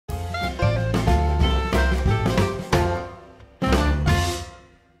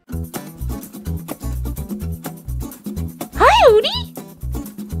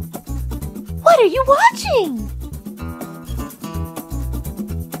are you watching?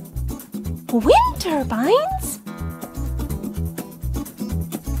 Wind turbines?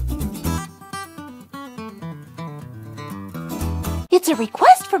 It's a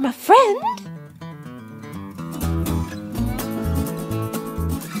request from a friend.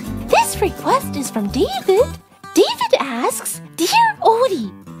 This request is from David. David asks, "Dear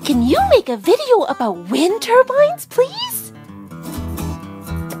Odie, can you make a video about wind turbines, please?"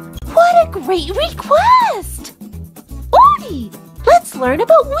 What a great request! Odie, let's learn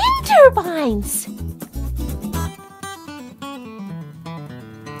about wind turbines.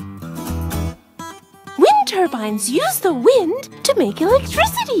 Wind turbines use the wind to make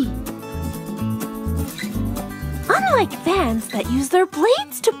electricity. Unlike fans that use their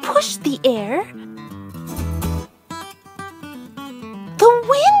blades to push the air, the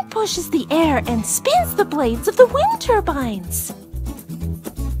wind pushes the air and spins the blades of the wind turbines.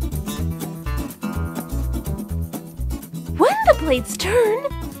 When the blades turn,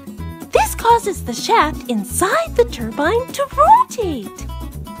 this causes the shaft inside the turbine to rotate.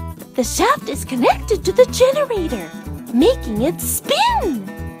 The shaft is connected to the generator, making it spin.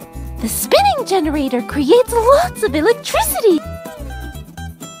 The spinning generator creates lots of electricity,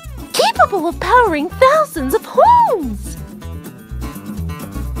 capable of powering thousands of homes.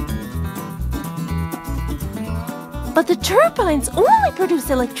 But the turbines only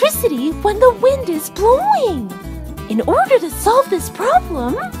produce electricity when the wind is blowing. In order to solve this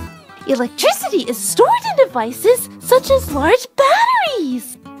problem, electricity is stored in devices such as large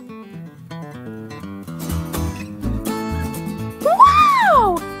batteries.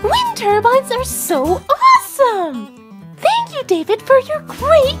 Wow! Wind turbines are so awesome! Thank you, David, for your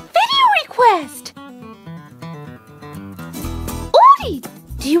great video request! Odie,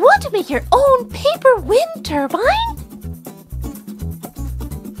 do you want to make your own paper wind turbine?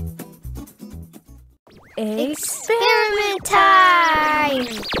 Experiment time!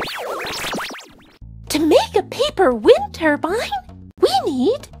 To make a paper wind turbine, we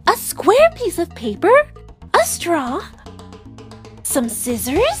need a square piece of paper, a straw, some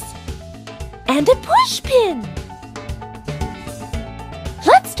scissors, and a push pin.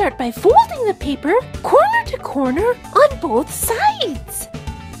 Let's start by folding the paper corner to corner on both sides.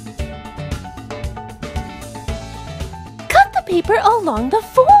 Cut the paper along the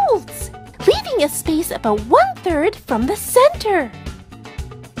folds, leaving a space about 1/3 from the center.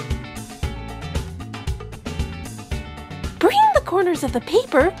 Bring the corners of the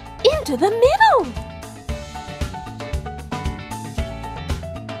paper into the middle.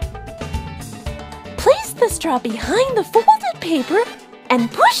 Place the straw behind the folded paper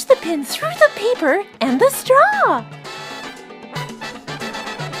and push the pin through the paper and the straw.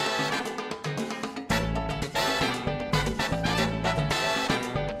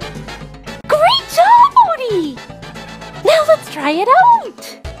 Great job, Odie! Now let's try it out.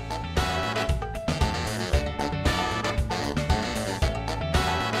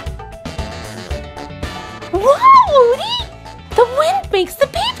 Wow, Odie! The wind makes the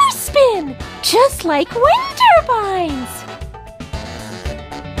paper spin, just like wind turbines.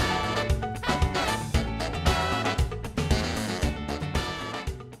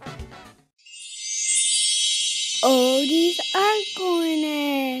 Odie's art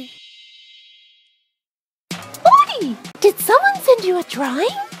corner. Odie, did someone send you a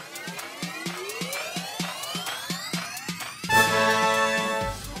drawing?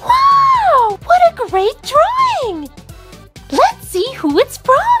 Wow, what a great drawing! Let's see who it's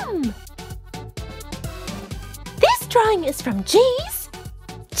from. This drawing is from Jace.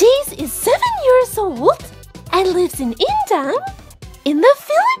 Jace is 7 years old and lives in Indang in the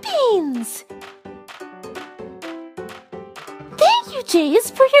Philippines. Thank you, Jace,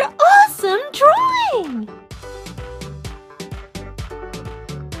 for your awesome drawing!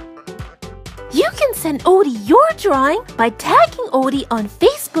 You can send Odie your drawing by tagging Odie on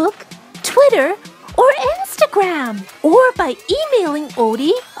Facebook, Twitter, or Instagram, or by emailing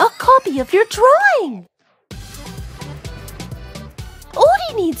Odie a copy of your drawing.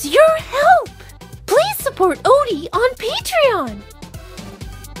 Odie needs your help! Please support Odie on Patreon!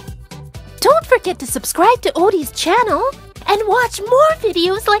 Don't forget to subscribe to Odie's channel and watch more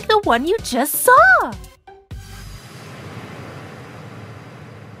videos like the one you just saw!